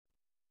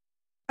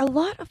A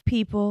lot of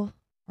people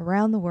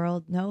around the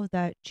world know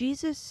that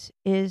Jesus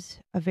is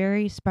a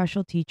very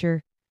special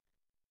teacher,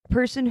 a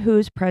person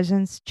whose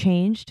presence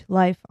changed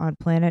life on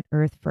planet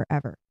Earth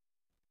forever.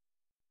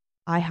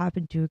 I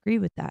happen to agree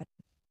with that.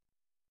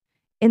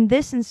 In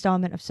this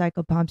installment of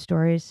Psychopomp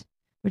Stories,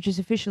 which is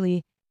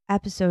officially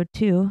episode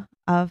 2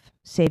 of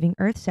Saving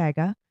Earth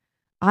Saga,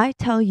 I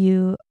tell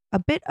you a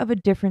bit of a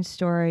different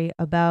story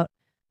about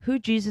who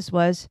Jesus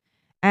was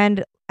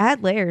and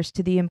add layers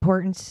to the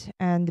importance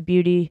and the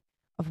beauty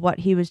of what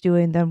he was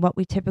doing than what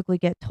we typically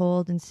get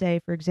told and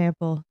say, for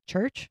example,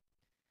 church.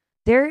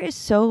 There is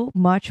so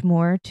much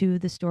more to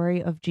the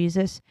story of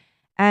Jesus.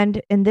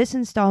 And in this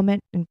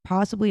installment, and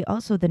possibly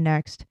also the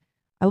next,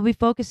 I will be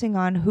focusing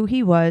on who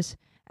he was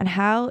and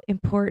how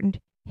important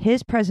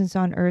his presence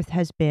on earth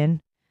has been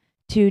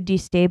to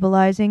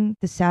destabilizing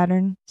the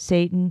Saturn,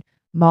 Satan,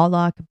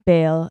 Moloch,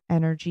 Baal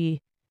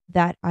energy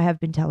that I have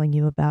been telling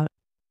you about.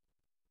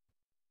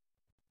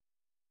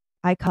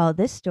 I call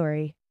this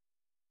story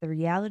The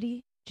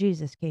Reality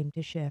Jesus Came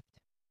to Shift.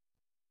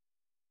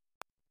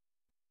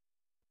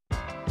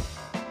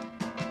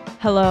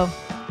 Hello,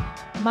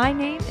 my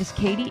name is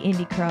Katie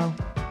Indy Crow.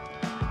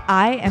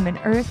 I am an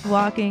earth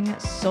walking,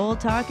 soul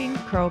talking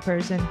crow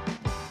person.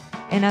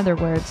 In other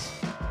words,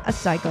 a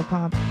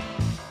psychopomp.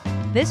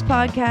 This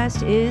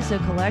podcast is a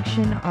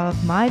collection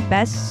of my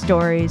best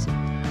stories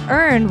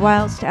earned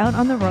whilst out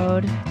on the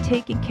road,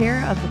 taking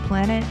care of the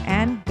planet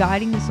and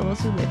guiding the souls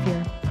who live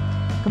here.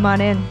 Come on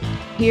in.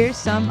 Here's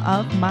some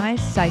of my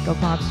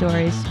psychopomp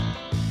stories.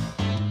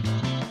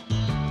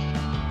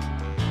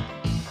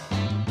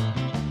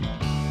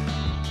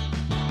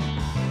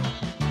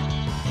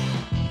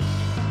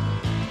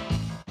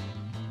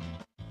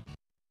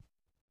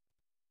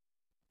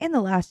 In the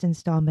last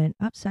installment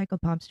of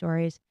Psychopomp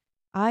Stories,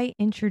 I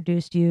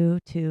introduced you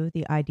to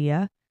the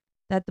idea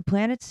that the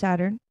planet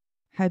Saturn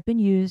had been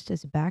used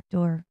as a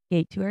backdoor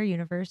gate to our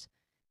universe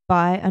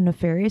by a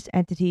nefarious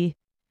entity,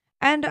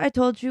 and I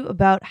told you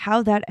about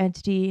how that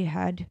entity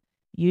had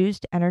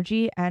used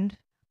energy and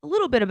a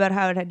little bit about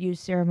how it had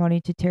used ceremony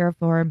to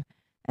terraform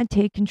and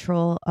take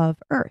control of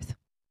Earth.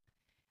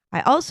 I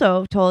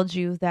also told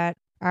you that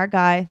our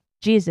guy,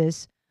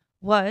 Jesus,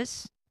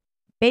 was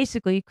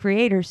basically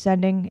creator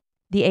sending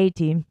the A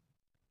team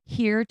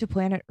here to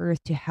planet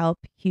Earth to help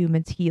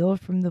humans heal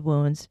from the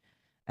wounds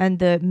and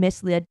the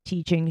misled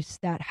teachings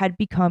that had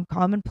become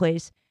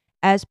commonplace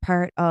as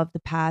part of the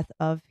path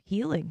of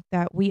healing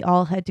that we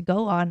all had to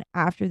go on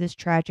after this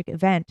tragic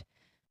event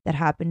that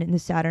happened in the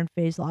Saturn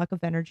phase lock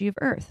of energy of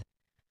Earth.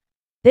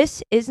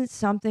 This isn't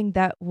something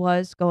that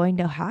was going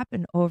to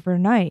happen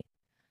overnight.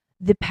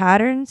 The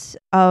patterns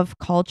of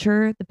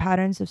culture, the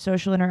patterns of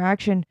social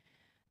interaction,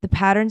 the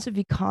patterns of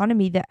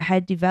economy that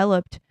had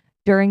developed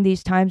during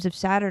these times of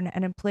Saturn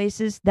and in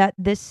places that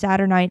this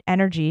Saturnite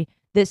energy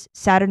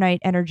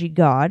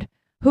god,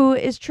 who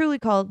is truly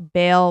called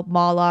Baal,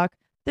 Moloch,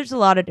 there's a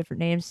lot of different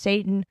names,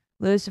 Satan,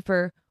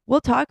 Lucifer.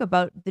 We'll talk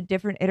about the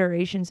different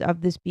iterations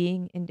of this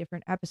being in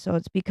different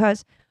episodes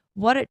because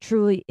what it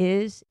truly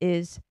is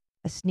a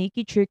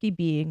sneaky, tricky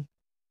being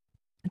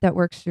that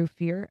works through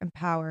fear and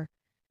power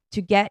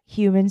to get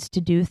humans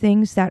to do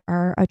things that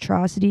are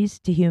atrocities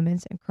to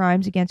humans and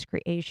crimes against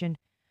creation.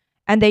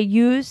 And they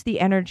use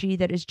the energy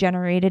that is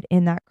generated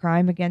in that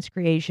crime against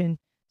creation,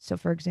 so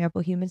for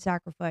example, human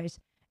sacrifice,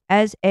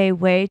 as a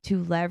way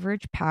to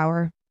leverage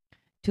power,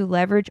 to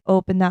leverage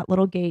open that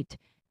little gate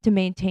to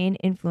maintain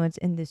influence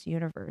in this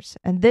universe.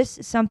 And this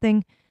is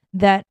something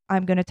that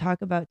I'm going to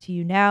talk about to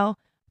you now,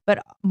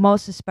 but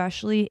most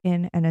especially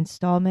in an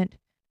installment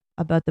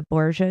about the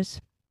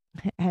Borgias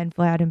and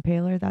Vlad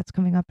Impaler. That's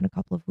coming up in a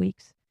couple of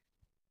weeks.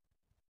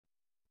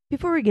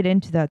 Before we get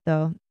into that,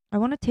 though, I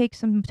want to take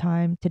some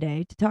time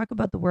today to talk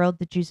about the world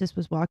that Jesus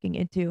was walking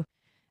into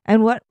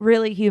and what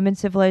really human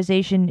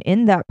civilization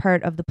in that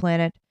part of the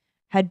planet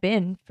had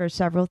been for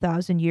several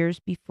thousand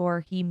years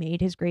before he made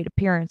his great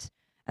appearance.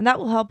 And that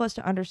will help us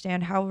to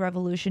understand how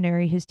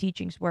revolutionary his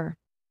teachings were.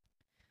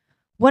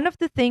 One of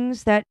the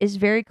things that is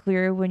very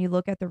clear when you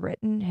look at the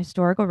written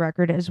historical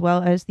record as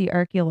well as the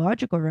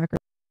archaeological record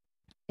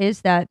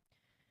is that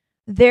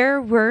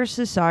there were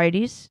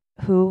societies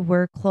who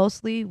were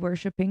closely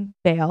worshiping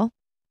Baal.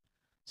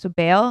 So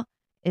Baal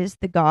is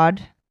the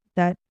god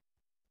that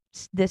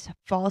this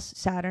false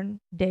Saturn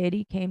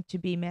deity came to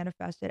be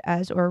manifested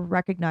as or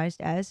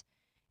recognized as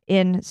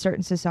in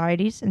certain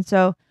societies. And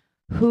so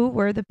who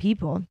were the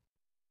people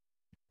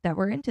that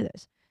were into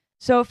this?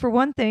 So for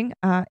one thing,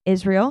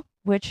 Israel,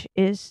 which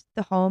is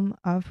the home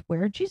of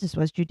where Jesus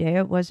was,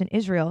 Judea was in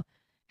Israel,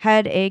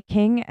 had a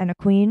king and a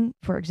queen,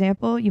 for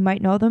example, you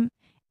might know them,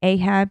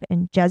 Ahab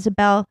and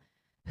Jezebel,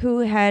 who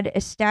had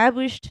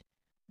established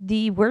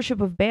the worship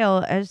of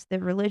Baal as the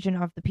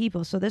religion of the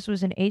people. So this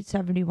was in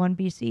 871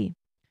 BC.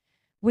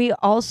 We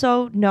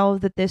also know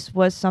that this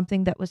was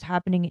something that was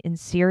happening in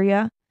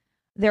Syria.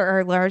 There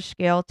are large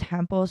scale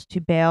temples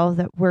to Baal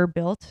that were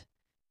built.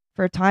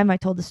 For a time, I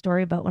told the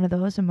story about one of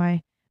those in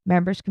my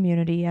members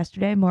community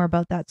yesterday. More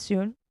about that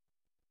soon.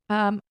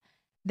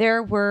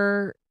 There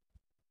were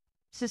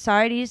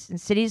societies and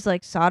cities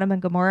like Sodom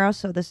and Gomorrah.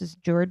 So this is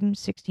Jordan,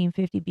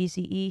 1650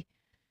 BCE.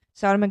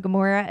 Sodom and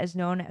Gomorrah is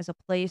known as a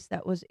place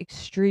that was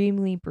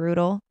extremely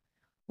brutal,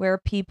 where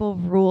people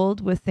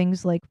ruled with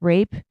things like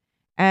rape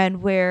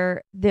and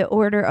where the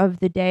order of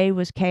the day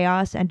was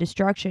chaos and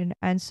destruction.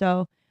 And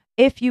so,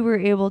 if you were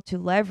able to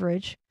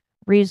leverage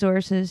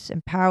resources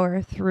and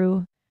power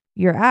through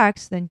your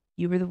acts, then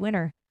you were the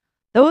winner.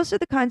 Those are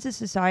the kinds of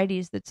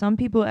societies that some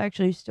people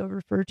actually still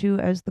refer to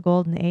as the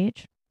Golden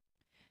Age.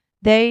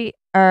 They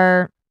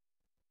are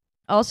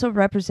also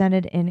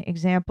represented in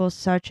examples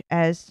such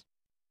as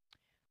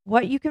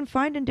what you can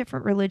find in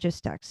different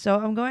religious texts. So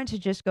I'm going to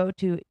just go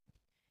to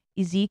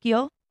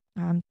Ezekiel,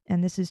 and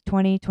this is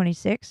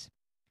 2026.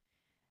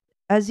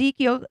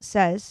 Ezekiel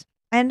says,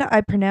 "And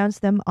I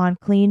pronounced them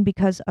unclean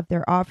because of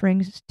their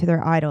offerings to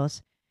their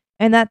idols,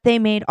 and that they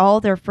made all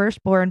their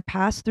firstborn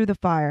pass through the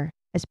fire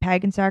as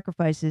pagan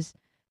sacrifices,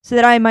 so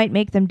that I might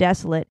make them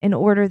desolate, in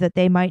order that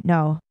they might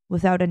know,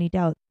 without any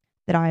doubt,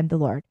 that I am the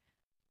Lord."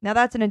 Now,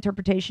 that's an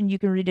interpretation. You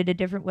can read it a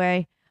different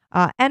way.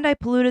 And I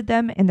polluted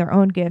them in their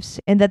own gifts,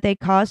 in that they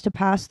caused to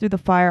pass through the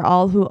fire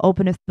all who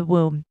openeth the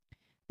womb,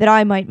 that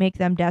I might make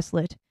them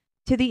desolate,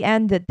 to the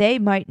end that they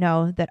might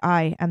know that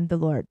I am the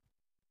Lord.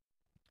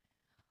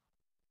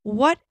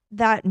 What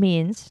that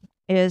means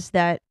is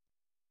that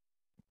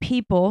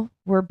people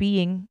were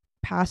being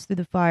passed through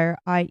the fire,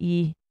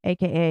 i.e.,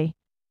 aka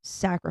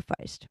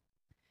sacrificed.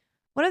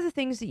 One of the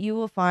things that you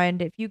will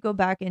find if you go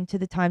back into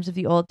the times of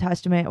the Old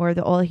Testament or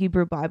the Old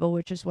Hebrew Bible,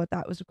 which is what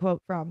that was a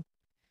quote from,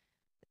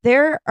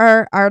 there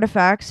are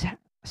artifacts,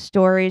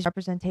 stories,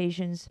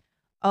 representations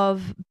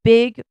of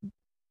big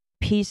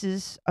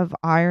pieces of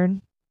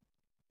iron,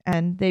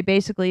 and they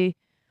basically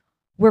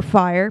were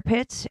fire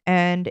pits.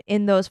 And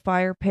in those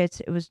fire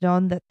pits, it was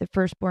known that the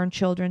firstborn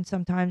children,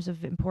 sometimes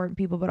of important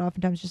people, but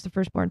oftentimes just the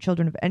firstborn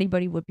children of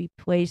anybody, would be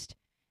placed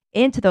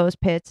into those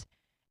pits,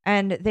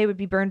 and they would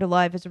be burned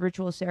alive as a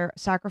ritual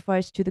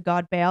sacrifice to the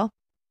god Baal.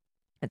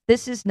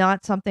 This is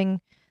not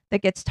something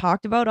that gets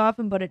talked about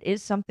often, but it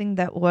is something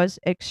that was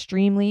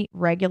extremely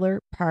regular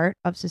part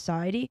of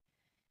society.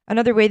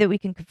 Another way that we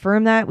can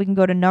confirm that, we can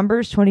go to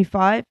Numbers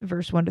 25,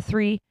 verse 1 to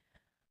 3.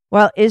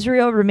 While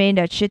Israel remained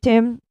at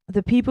Shittim,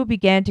 the people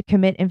began to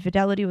commit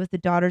infidelity with the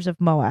daughters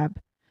of Moab,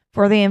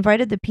 for they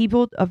invited the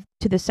people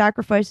to the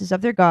sacrifices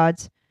of their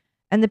gods,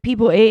 and the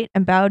people ate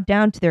and bowed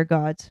down to their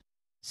gods.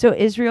 So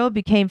Israel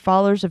became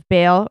followers of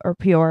Baal or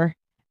Peor,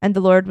 and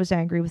the Lord was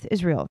angry with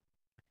Israel.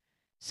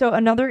 So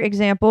another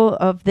example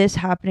of this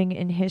happening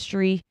in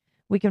history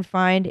we can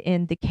find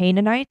in the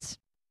Canaanites.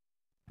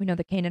 We know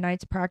the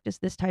Canaanites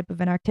practiced this type of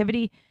an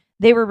activity.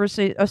 They were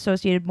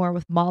associated more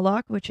with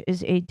Moloch, which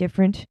is a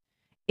different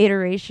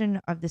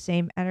iteration of the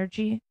same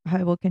energy.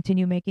 I will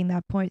continue making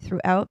that point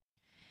throughout.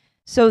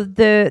 So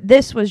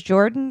this was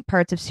Jordan,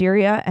 parts of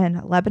Syria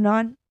and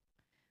Lebanon.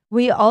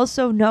 We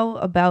also know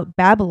about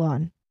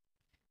Babylon.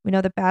 We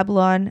know that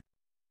Babylon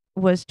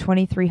was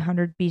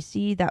 2300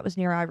 BC. That was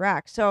near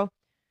Iraq. So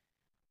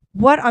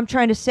what I'm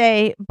trying to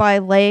say by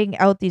laying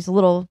out these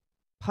little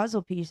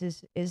puzzle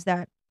pieces is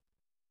that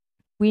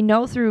we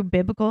know through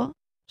biblical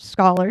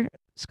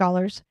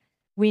scholars,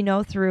 we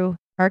know through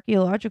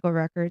archaeological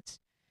records,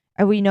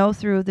 and we know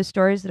through the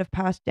stories that have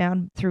passed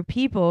down through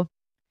people,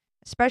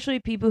 especially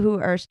people who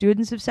are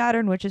students of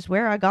Saturn, which is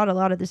where I got a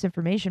lot of this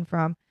information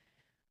from.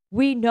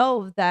 We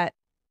know that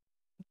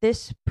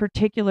this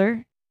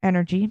particular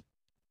energy,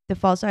 the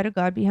false side of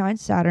God behind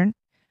Saturn,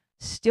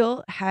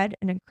 still had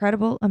an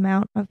incredible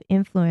amount of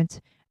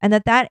influence, and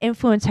that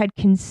influence had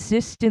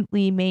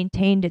consistently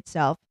maintained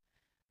itself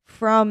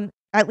from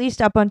at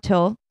least up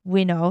until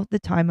we know the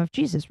time of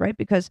Jesus, right?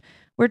 Because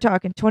we're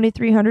talking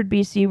 2300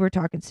 BC, we're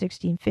talking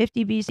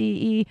 1650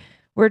 BCE,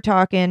 we're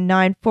talking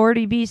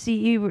 940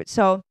 BCE.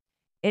 So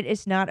it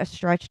is not a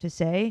stretch to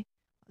say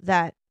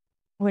that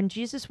when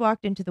Jesus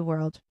walked into the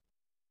world,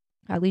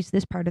 at least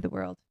this part of the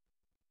world,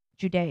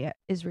 Judea,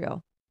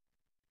 Israel,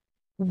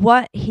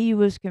 what he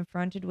was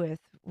confronted with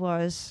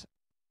was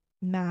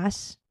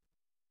mass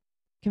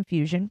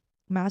confusion,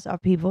 mass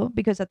upheaval,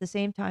 because at the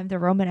same time, the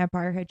Roman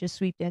Empire had just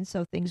swept in,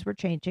 so things were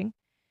changing.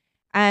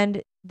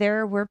 And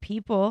there were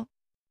people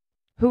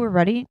who were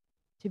ready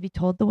to be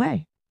told the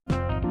way.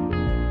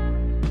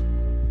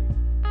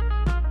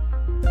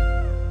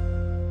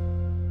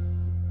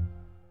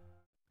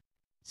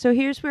 So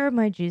here's where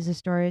my Jesus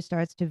story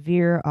starts to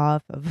veer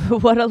off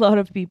of what a lot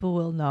of people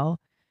will know,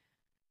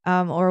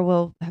 or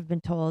will have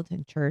been told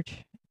in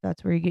church.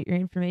 That's where you get your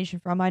information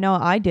from. I know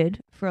I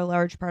did for a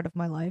large part of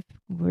my life,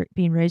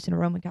 being raised in a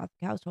Roman Catholic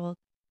household.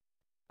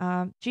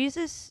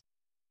 Jesus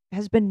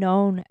has been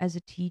known as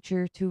a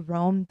teacher to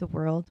roam the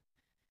world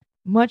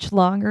much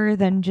longer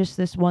than just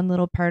this one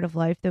little part of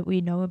life that we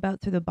know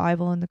about through the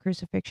Bible and the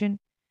crucifixion.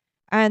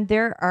 And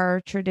there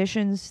are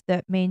traditions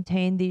that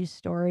maintain these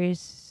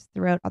stories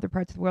throughout other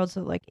parts of the world,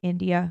 so like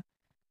India,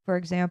 for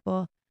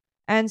example.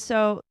 And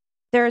so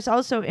there's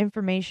also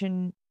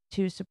information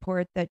to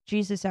support that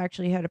Jesus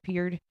actually had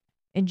appeared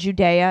in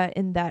Judea,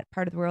 in that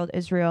part of the world,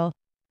 Israel,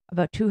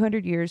 about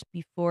 200 years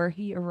before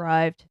he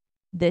arrived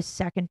this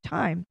second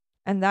time.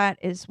 And that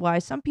is why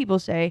some people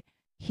say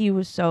he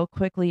was so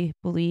quickly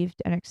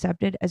believed and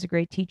accepted as a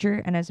great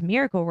teacher and as a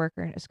miracle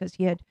worker. And it's because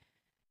he had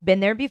been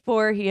there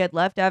before. He had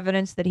left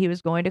evidence that he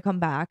was going to come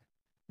back.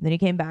 And then he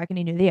came back and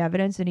he knew the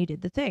evidence and he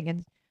did the thing.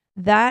 And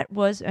that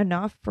was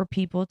enough for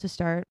people to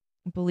start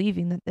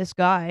believing that this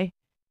guy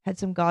had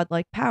some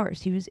godlike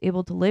powers. He was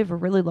able to live a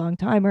really long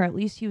time, or at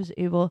least he was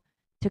able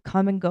to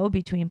come and go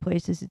between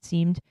places, it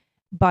seemed,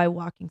 by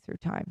walking through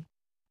time.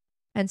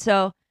 And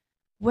so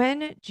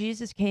when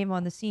Jesus came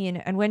on the scene,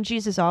 and when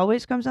Jesus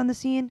always comes on the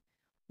scene,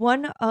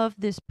 one of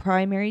this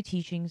primary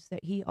teachings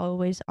that he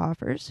always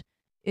offers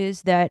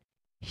is that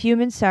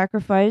human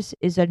sacrifice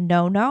is a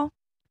no-no,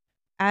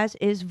 as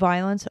is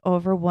violence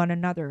over one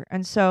another.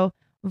 And so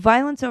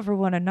violence over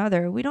one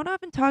another, we don't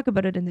often talk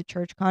about it in the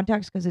church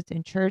context because it's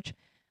in church,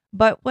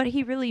 but what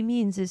he really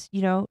means is,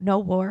 no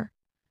war.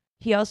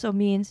 He also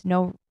means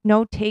no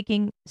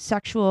taking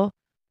sexual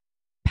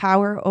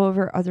power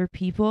over other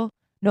people,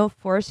 no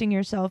forcing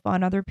yourself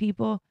on other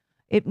people.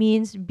 It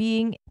means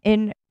being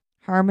in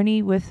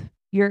harmony with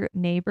your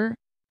neighbor.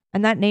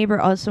 And that neighbor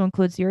also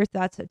includes the earth.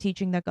 That's a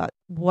teaching that got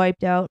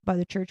wiped out by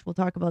the church. We'll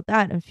talk about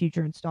that in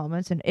future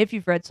installments. And if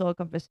you've read Soul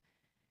Compass,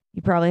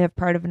 you probably have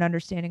part of an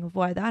understanding of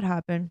why that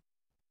happened.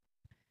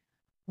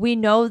 We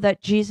know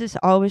that Jesus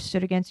always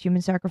stood against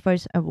human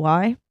sacrifice. And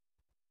why?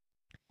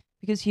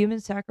 Because human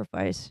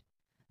sacrifice,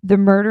 the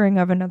murdering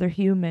of another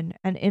human,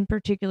 and in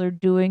particular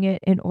doing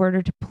it in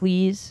order to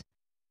please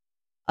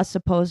a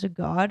supposed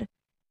God,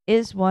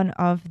 is one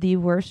of the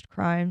worst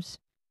crimes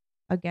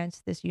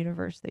against this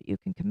universe that you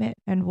can commit.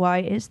 And why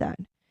is that?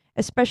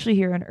 Especially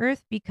here on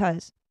Earth,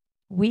 because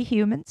we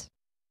humans,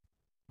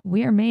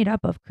 we are made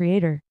up of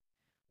Creator.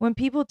 When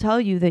people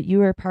tell you that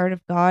you are part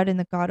of God and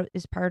that God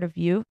is part of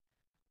you,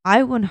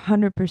 I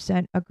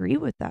 100% agree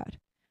with that.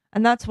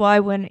 And that's why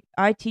when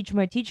I teach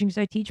my teachings,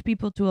 I teach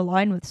people to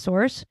align with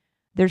Source,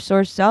 their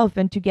Source self,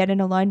 and to get in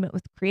alignment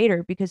with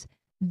Creator, because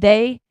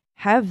they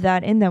have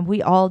that in them.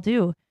 We all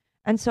do.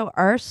 And so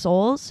our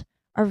souls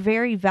are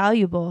very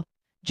valuable.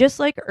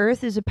 Just like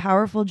Earth is a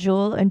powerful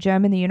jewel and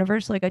gem in the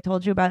universe, like I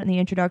told you about in the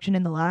introduction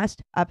in the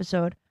last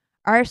episode,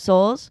 our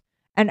souls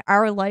and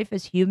our life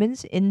as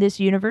humans in this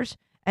universe,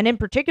 and in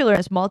particular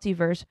as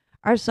multiverse,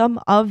 are some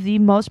of the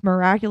most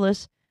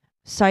miraculous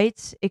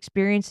sights,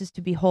 experiences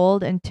to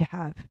behold and to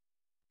have.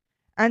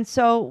 And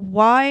so,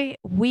 why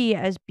we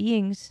as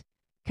beings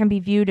can be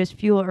viewed as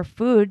fuel or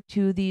food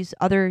to these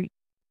other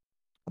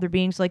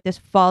beings like this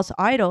false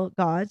idol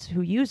gods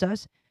who use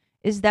us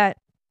is that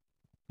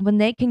when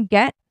they can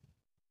get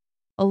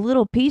a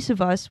little piece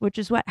of us, which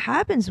is what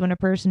happens when a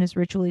person is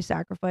ritually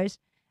sacrificed,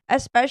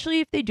 especially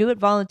if they do it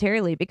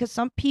voluntarily, because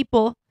some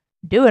people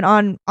do it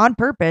on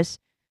purpose.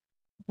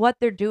 What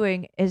they're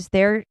doing is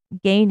they're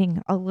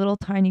gaining a little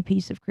tiny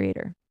piece of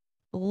Creator,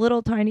 a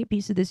little tiny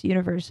piece of this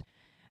universe.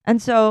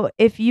 And so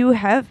if you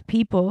have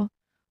people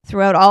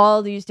throughout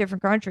all these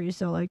different countries,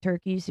 so like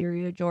Turkey,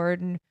 Syria,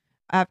 Jordan,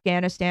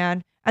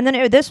 Afghanistan, and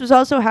then this was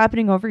also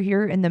happening over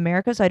here in the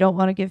Americas. I don't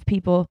want to give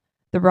people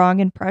the wrong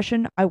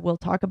impression. I will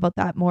talk about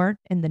that more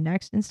in the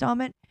next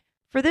installment.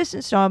 For this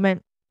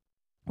installment,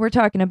 we're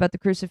talking about the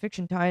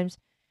crucifixion times.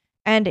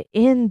 And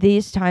in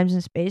these times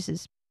and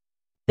spaces,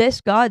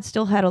 this God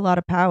still had a lot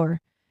of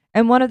power.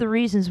 And one of the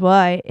reasons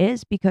why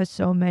is because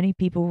so many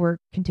people were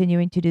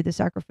continuing to do the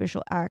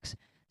sacrificial acts.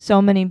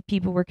 So many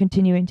people were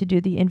continuing to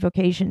do the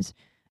invocations.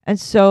 And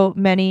so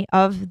many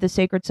of the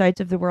sacred sites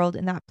of the world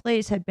in that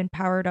place had been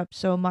powered up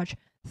so much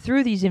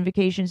through these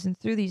invocations and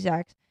through these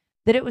acts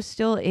that it was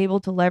still able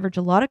to leverage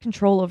a lot of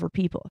control over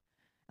people,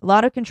 a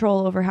lot of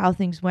control over how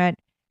things went.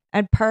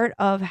 And part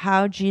of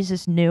how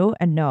Jesus knew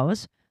and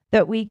knows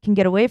that we can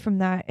get away from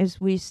that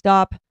is we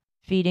stop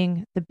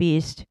feeding the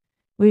beast.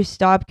 We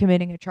stop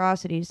committing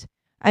atrocities.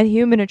 And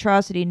human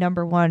atrocity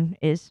number one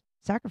is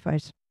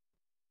sacrifice.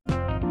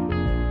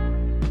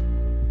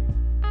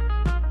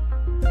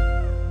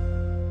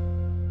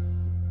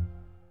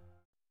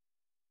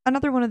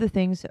 Another one of the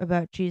things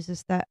about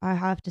Jesus that I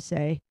have to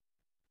say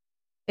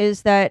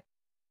is that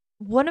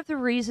one of the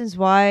reasons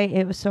why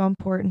it was so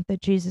important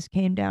that Jesus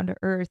came down to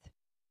earth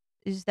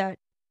is that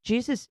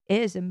Jesus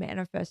is a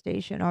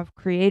manifestation of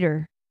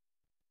Creator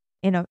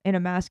in a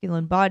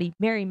masculine body.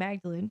 Mary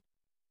Magdalene,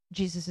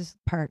 Jesus's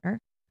partner,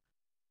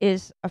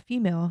 is a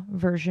female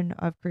version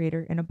of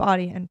Creator in a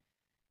body, and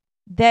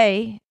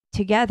they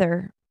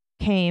together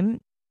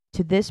came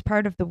to this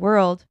part of the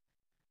world,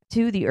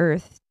 to the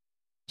earth,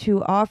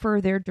 to offer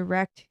their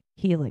direct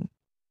healing.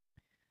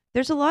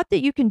 There's a lot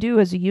that you can do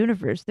as a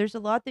universe. There's a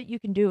lot that you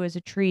can do as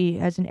a tree,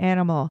 as an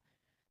animal.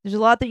 There's a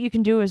lot that you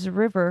can do as a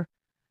river.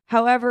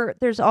 However,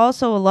 there's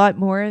also a lot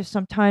more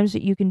sometimes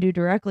that you can do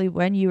directly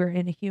when you are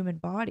in a human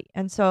body.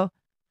 And so,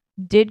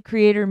 did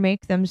Creator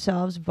make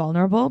themselves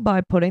vulnerable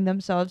by putting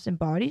themselves in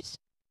bodies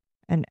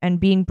and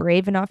being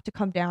brave enough to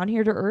come down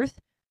here to earth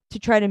to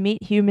try to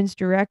meet humans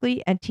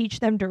directly and teach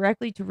them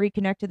directly to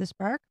reconnect to the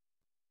spark?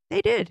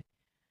 They did.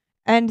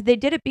 And they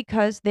did it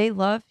because they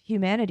love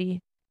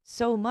humanity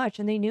so much.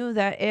 And they knew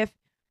that if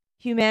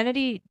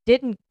humanity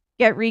didn't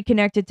get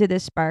reconnected to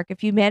this spark,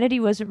 if humanity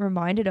wasn't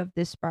reminded of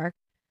this spark,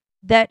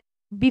 that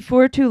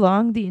before too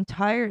long, the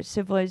entire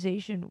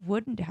civilization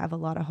wouldn't have a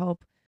lot of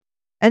hope.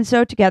 And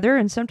so, together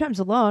and sometimes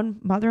alone,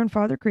 Mother and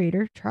Father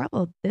Creator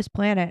traveled this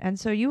planet. And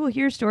so, you will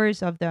hear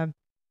stories of them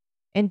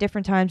in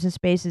different times and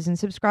spaces. And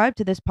subscribe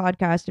to this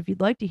podcast if you'd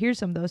like to hear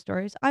some of those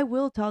stories. I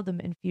will tell them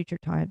in future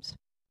times.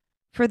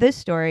 For this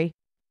story,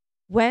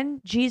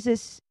 when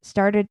Jesus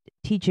started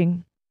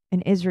teaching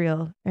in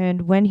Israel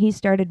and when he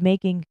started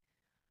making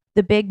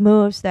the big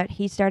moves that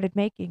he started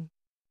making,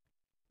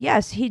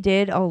 yes, he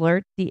did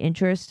alert the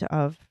interest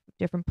of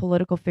different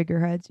political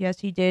figureheads. Yes,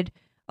 he did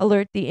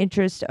alert the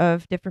interest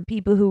of different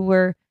people who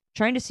were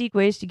trying to seek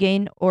ways to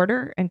gain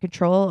order and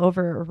control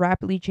over a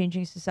rapidly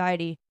changing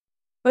society.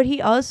 But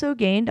he also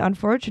gained,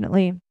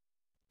 unfortunately,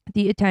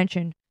 the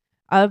attention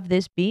of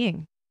this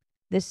being,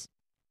 this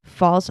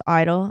false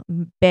idol,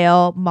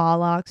 Baal,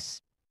 Moloch,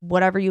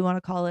 whatever you want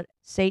to call it,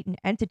 Satan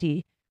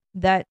entity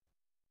that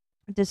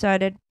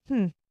decided,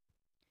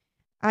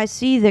 I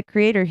see the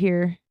creator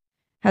here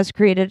has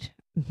created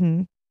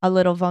a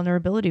little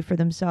vulnerability for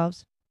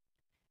themselves.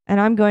 And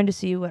I'm going to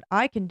see what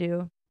I can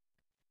do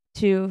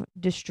to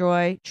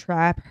destroy,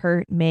 trap,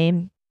 hurt,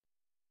 maim,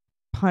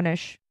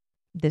 punish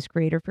this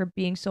creator for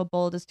being so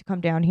bold as to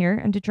come down here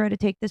and to try to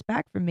take this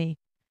back from me.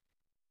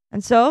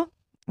 And so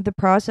the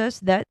process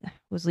that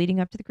was leading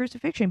up to the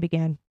crucifixion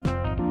began.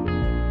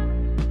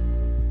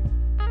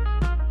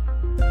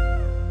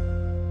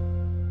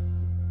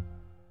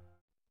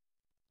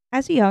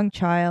 As a young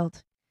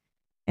child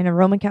in a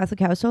Roman Catholic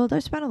household, I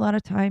spent a lot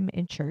of time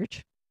in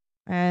church.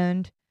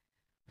 And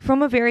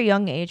from a very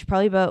young age,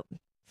 probably about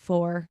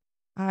 4,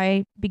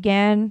 I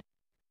began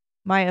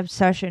my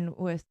obsession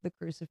with the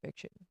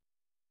crucifixion.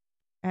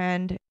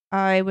 And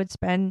I would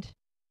spend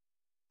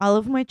all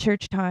of my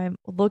church time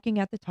looking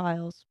at the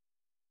tiles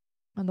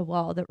on the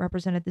wall that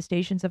represented the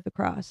stations of the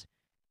cross.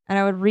 And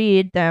I would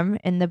read them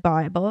in the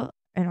Bible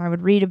and I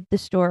would read the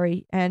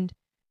story. And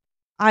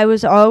I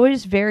was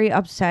always very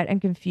upset and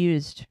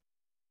confused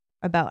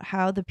about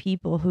how the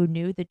people who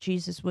knew that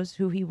Jesus was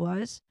who he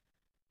was,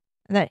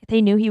 that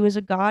they knew he was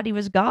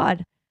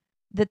God,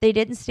 that they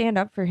didn't stand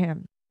up for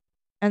him,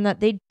 and that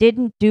they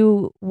didn't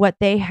do what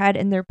they had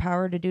in their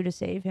power to do to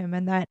save him,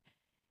 and that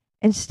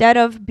instead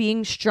of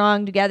being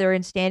strong together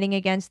and standing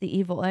against the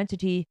evil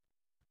entity,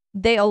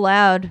 they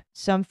allowed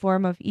some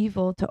form of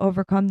evil to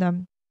overcome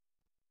them.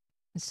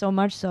 So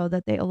much so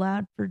that they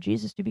allowed for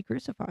Jesus to be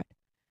crucified.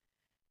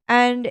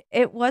 And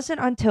it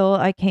wasn't until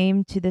I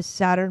came to this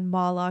Saturn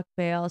Moloch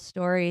Baal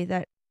story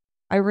that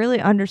I really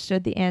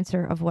understood the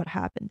answer of what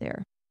happened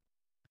there.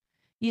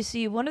 You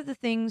see, one of the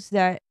things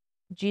that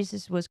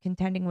Jesus was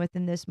contending with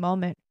in this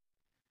moment,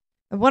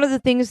 and one of the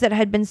things that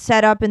had been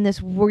set up in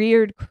this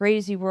weird,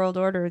 crazy world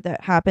order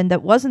that happened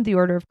that wasn't the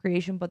order of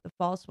creation, but the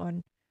false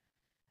one,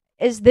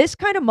 is this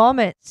kind of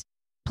moment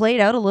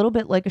played out a little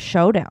bit like a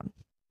showdown.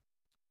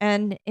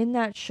 And in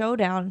that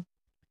showdown,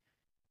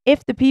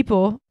 if the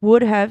people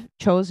would have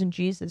chosen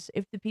Jesus,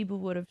 if the people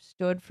would have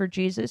stood for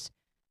Jesus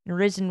and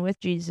risen with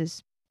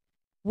Jesus,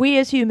 we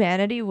as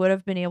humanity would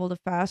have been able to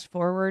fast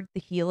forward the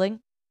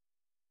healing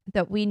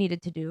that we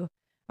needed to do.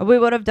 We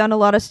would have done a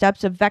lot of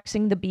steps of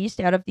vexing the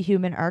beast out of the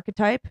human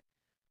archetype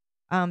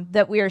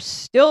that we are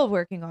still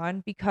working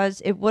on,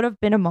 because it would have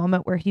been a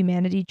moment where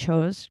humanity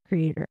chose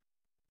Creator.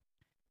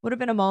 Would have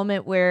been a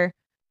moment where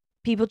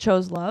people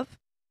chose love.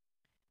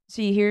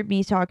 So you hear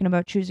me talking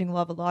about choosing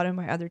love a lot in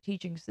my other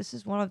teachings. This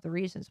is one of the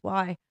reasons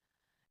why.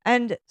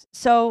 And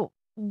so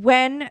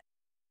when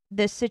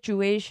this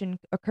situation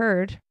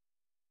occurred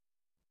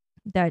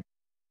that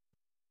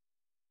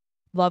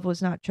love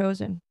was not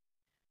chosen,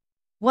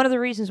 one of the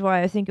reasons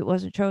why I think it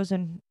wasn't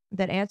chosen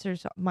that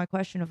answers my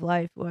question of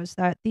life was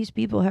that these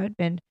people had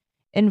been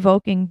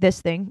invoking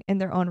this thing in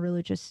their own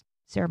religious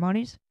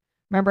ceremonies.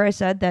 Remember I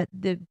said that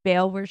the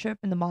Baal worship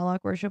and the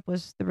Moloch worship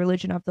was the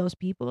religion of those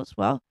peoples?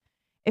 Well,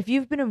 if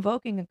you've been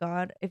invoking a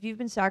god, if you've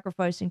been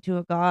sacrificing to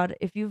a god,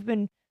 if you've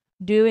been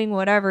doing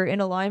whatever in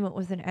alignment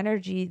with an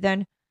energy,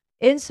 then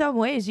in some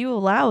ways you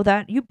allow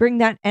that, you bring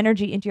that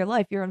energy into your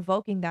life. You're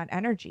invoking that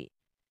energy.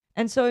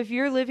 And so if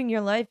you're living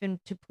your life and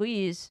to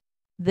please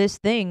this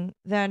thing,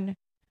 then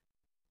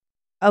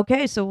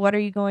okay, so what are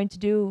you going to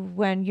do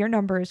when your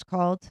number is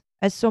called,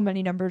 as so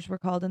many numbers were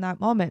called in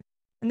that moment?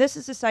 And this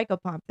is a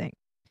psychopomp thing.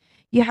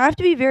 You have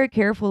to be very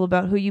careful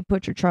about who you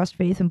put your trust,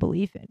 faith, and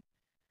belief in.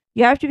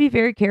 You have to be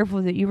very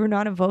careful that you are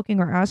not invoking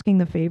or asking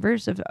the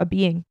favors of a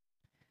being.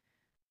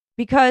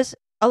 Because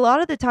a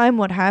lot of the time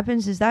what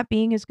happens is that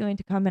being is going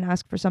to come and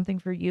ask for something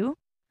for you,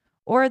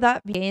 or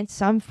that being gains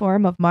some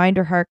form of mind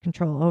or heart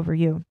control over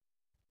you.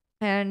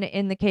 And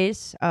in the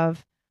case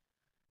of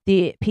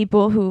the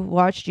people who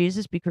watched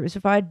Jesus be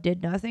crucified,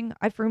 did nothing,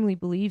 I firmly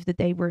believe that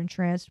they were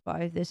entranced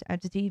by this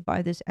entity,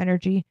 by this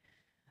energy,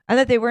 and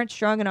that they weren't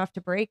strong enough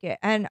to break it.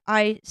 And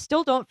I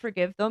still don't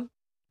forgive them,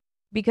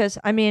 because,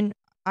 I mean,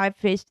 I've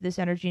faced this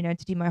energy and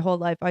entity my whole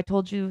life. I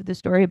told you the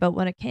story about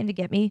when it came to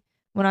get me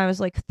when I was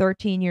like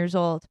 13 years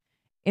old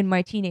in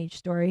my teenage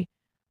story.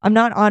 I'm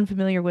not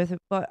unfamiliar with it,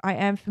 but I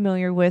am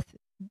familiar with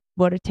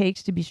what it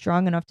takes to be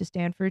strong enough to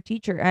stand for a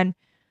teacher. And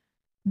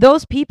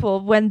those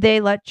people, when they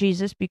let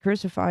Jesus be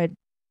crucified,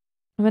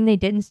 when they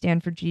didn't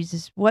stand for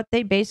Jesus, what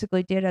they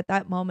basically did at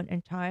that moment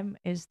in time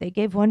is they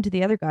gave one to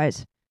the other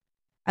guys,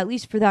 at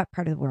least for that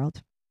part of the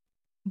world.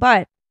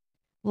 But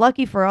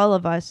lucky for all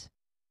of us,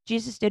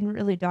 Jesus didn't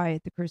really die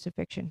at the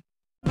crucifixion.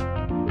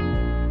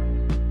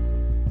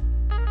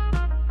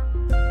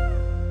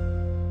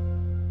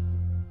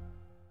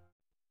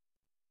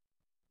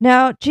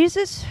 Now,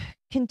 Jesus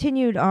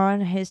continued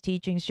on his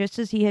teachings just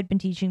as he had been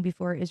teaching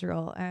before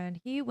Israel, and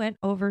he went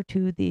over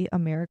to the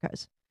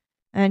Americas.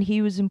 And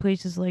he was in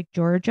places like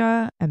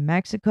Georgia and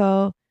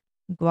Mexico,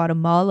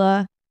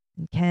 Guatemala,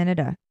 and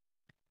Canada.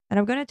 And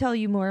I'm going to tell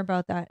you more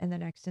about that in the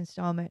next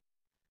installment.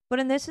 But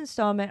in this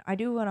installment, I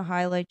do want to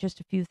highlight just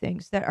a few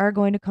things that are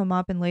going to come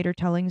up in later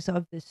tellings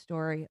of this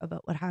story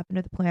about what happened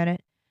to the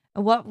planet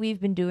and what we've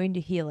been doing to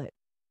heal it.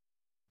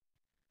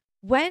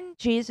 When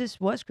Jesus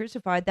was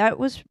crucified, that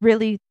was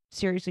really,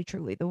 seriously,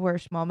 truly the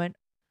worst moment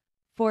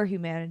for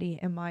humanity,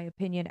 in my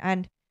opinion.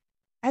 And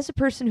as a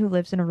person who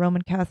lives in a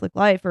Roman Catholic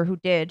life, or who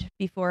did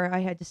before I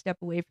had to step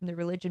away from the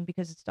religion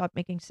because it stopped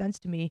making sense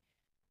to me,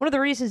 one of the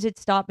reasons it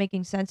stopped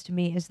making sense to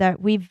me is that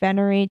we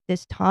venerate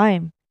this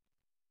time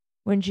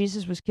when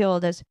Jesus was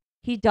killed as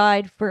he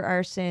died for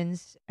our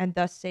sins and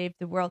thus saved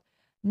the world.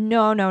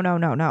 No, no, no,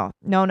 no, no,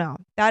 no, no.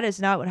 That is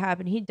not what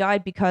happened. He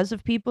died because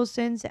of people's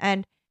sins,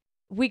 and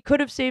we could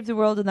have saved the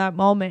world in that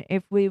moment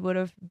if we would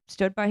have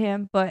stood by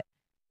him. But,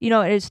 it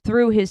is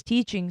through his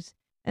teachings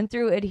and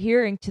through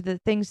adhering to the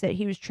things that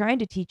he was trying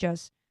to teach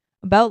us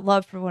about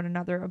love for one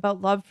another,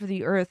 about love for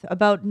the earth,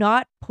 about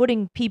not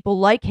putting people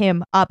like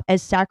him up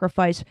as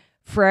sacrifice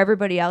for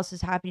everybody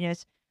else's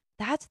happiness.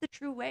 That's the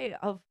true way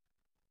of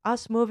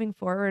us moving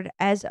forward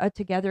as a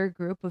together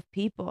group of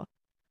people.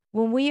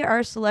 When we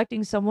are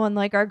selecting someone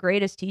like our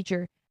greatest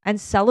teacher and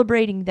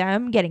celebrating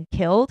them getting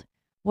killed,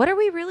 what are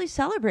we really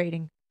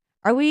celebrating?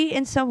 Are we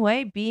in some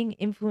way being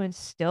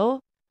influenced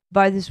still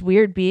by this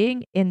weird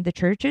being in the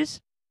churches?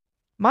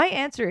 My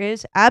answer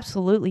is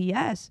absolutely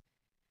yes.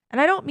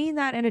 And I don't mean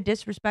that in a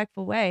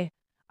disrespectful way.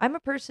 I'm a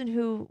person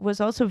who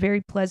was also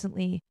very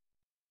pleasantly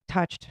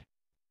touched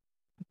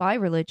by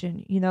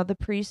religion. The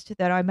priest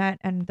that I met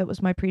and that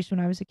was my priest when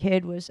I was a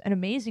kid was an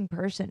amazing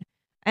person.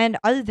 And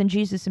other than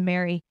Jesus and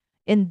Mary,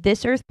 in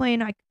this earth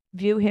plane, I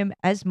view him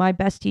as my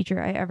best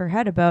teacher I ever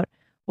had about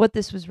what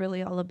this was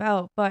really all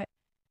about. But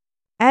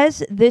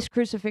as this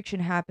crucifixion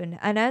happened,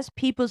 and as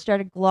people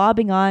started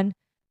globbing on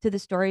to the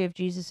story of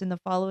Jesus in the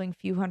following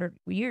few hundred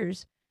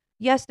years,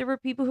 yes, there were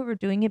people who were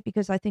doing it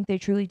because I think they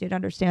truly did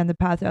understand the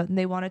path out and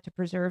they wanted to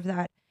preserve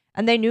that.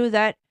 And they knew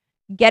that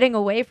getting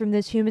away from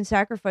this human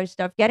sacrifice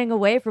stuff, getting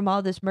away from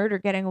all this murder,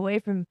 getting away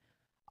from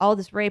all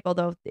this rape,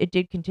 although it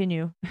did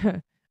continue.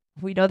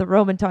 We know the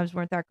Roman times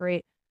weren't that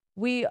great.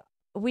 We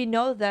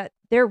know that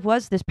there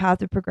was this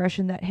path of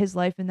progression that his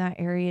life in that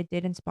area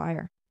did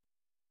inspire.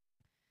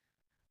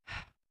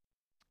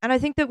 And I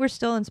think that we're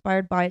still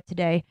inspired by it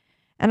today.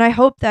 And I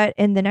hope that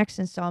in the next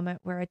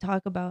installment, where I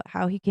talk about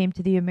how he came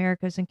to the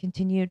Americas and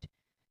continued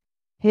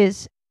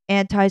his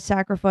anti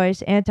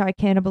sacrifice, anti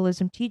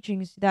cannibalism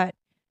teachings, that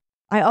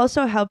I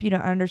also help you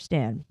to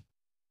understand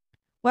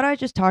what I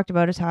just talked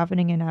about is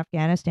happening in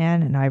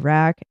Afghanistan and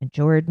Iraq and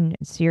Jordan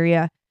and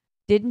Syria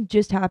didn't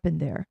just happen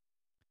there.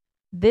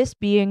 This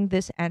being,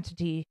 this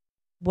entity,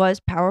 was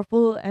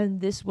powerful,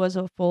 and this was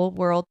a full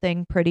world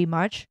thing pretty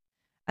much.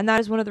 And that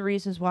is one of the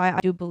reasons why I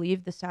do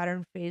believe the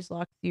Saturn phase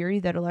lock theory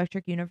that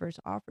Electric Universe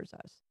offers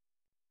us.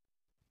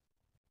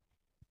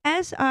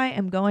 As I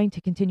am going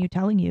to continue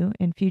telling you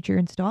in future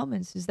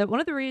installments, is that one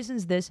of the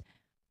reasons this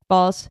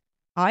false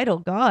idol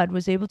god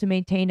was able to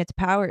maintain its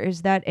power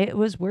is that it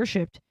was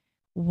worshipped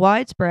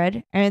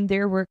widespread, and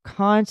there were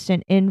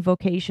constant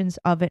invocations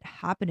of it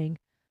happening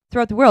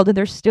throughout the world, and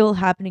they're still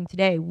happening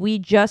today. We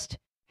just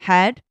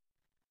had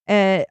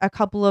a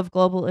couple of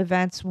global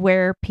events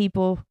where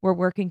people were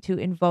working to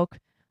invoke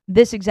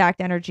this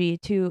exact energy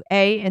to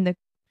in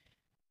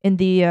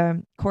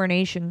the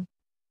coronation,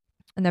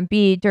 and then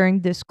B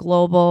during this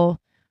global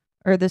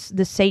or this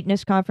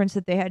Satanist conference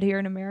that they had here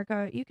in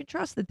America. You can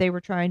trust that they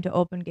were trying to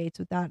open gates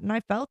with that, and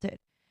I felt it.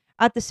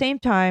 At the same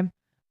time,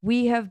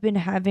 we have been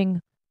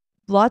having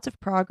lots of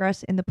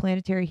progress in the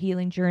planetary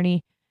healing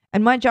journey,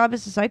 and my job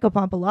as a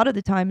psychopomp a lot of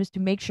the time is to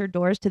make sure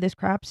doors to this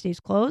crap stays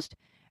closed.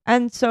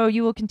 And so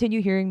you will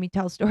continue hearing me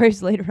tell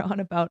stories later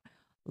on about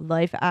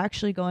life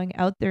actually going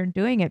out there and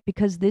doing it,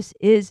 because this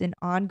is an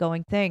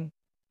ongoing thing.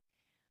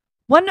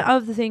 One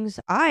of the things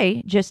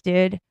I just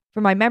did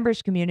for my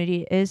members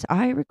community is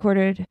I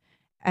recorded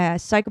a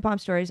Psychopomp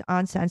Stories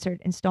Uncensored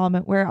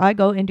installment where I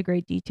go into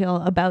great detail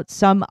about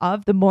some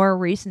of the more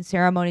recent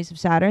ceremonies of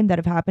Saturn that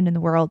have happened in the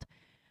world.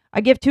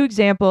 I give 2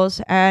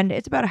 examples, and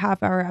it's about a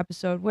half-hour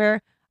episode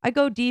where I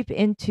go deep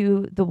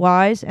into the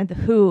whys and the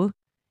who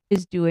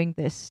is doing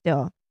this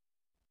still.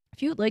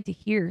 If you would like to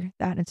hear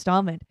that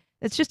installment,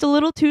 it's just a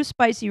little too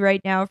spicy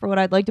right now for what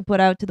I'd like to put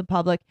out to the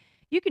public.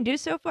 You can do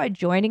so by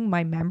joining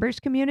my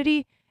members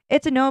community.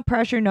 It's a no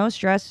pressure, no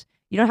stress.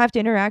 You don't have to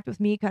interact with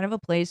me kind of a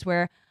place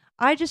where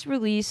I just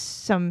release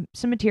some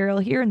material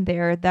here and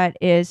there that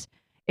is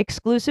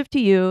exclusive to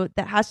you,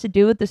 that has to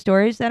do with the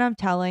stories that I'm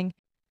telling,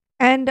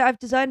 and I've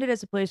designed it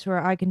as a place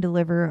where I can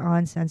deliver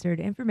uncensored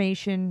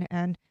information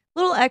and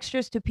little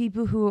extras to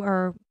people who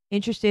are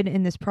interested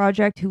in this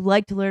project, who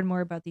like to learn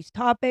more about these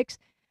topics,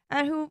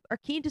 and who are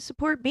keen to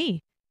support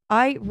me.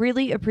 I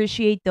really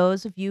appreciate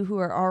those of you who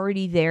are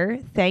already there.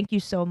 Thank you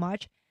so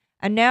much.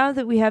 And now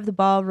that we have the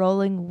ball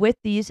rolling with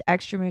these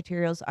extra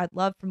materials, I'd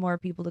love for more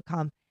people to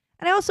come.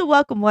 And I also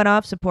welcome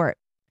one-off support.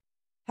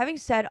 Having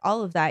said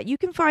all of that, you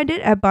can find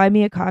it at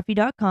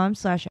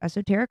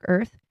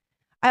buymeacoffee.com/esotericearth.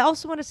 I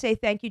also want to say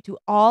thank you to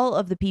all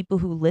of the people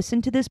who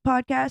listen to this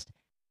podcast,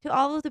 to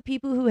all of the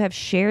people who have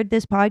shared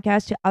this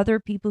podcast to other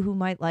people who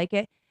might like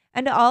it,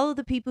 and to all of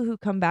the people who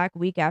come back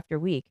week after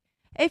week.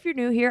 If you're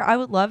new here, I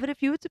would love it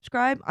if you would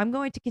subscribe. I'm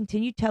going to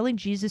continue telling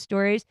Jesus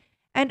stories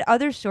and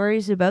other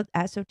stories about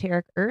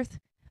esoteric Earth.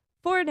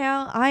 For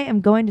now, I am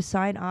going to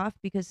sign off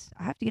because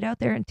I have to get out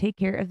there and take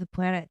care of the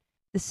planet.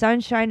 The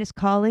sunshine is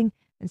calling,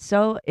 and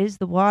so is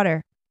the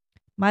water.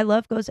 My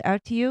love goes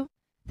out to you.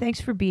 Thanks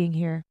for being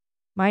here.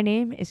 My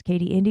name is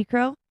Katie Indy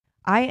Crow.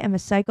 I am a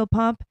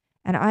psychopomp,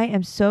 and I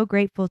am so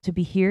grateful to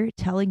be here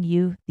telling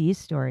you these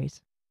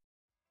stories.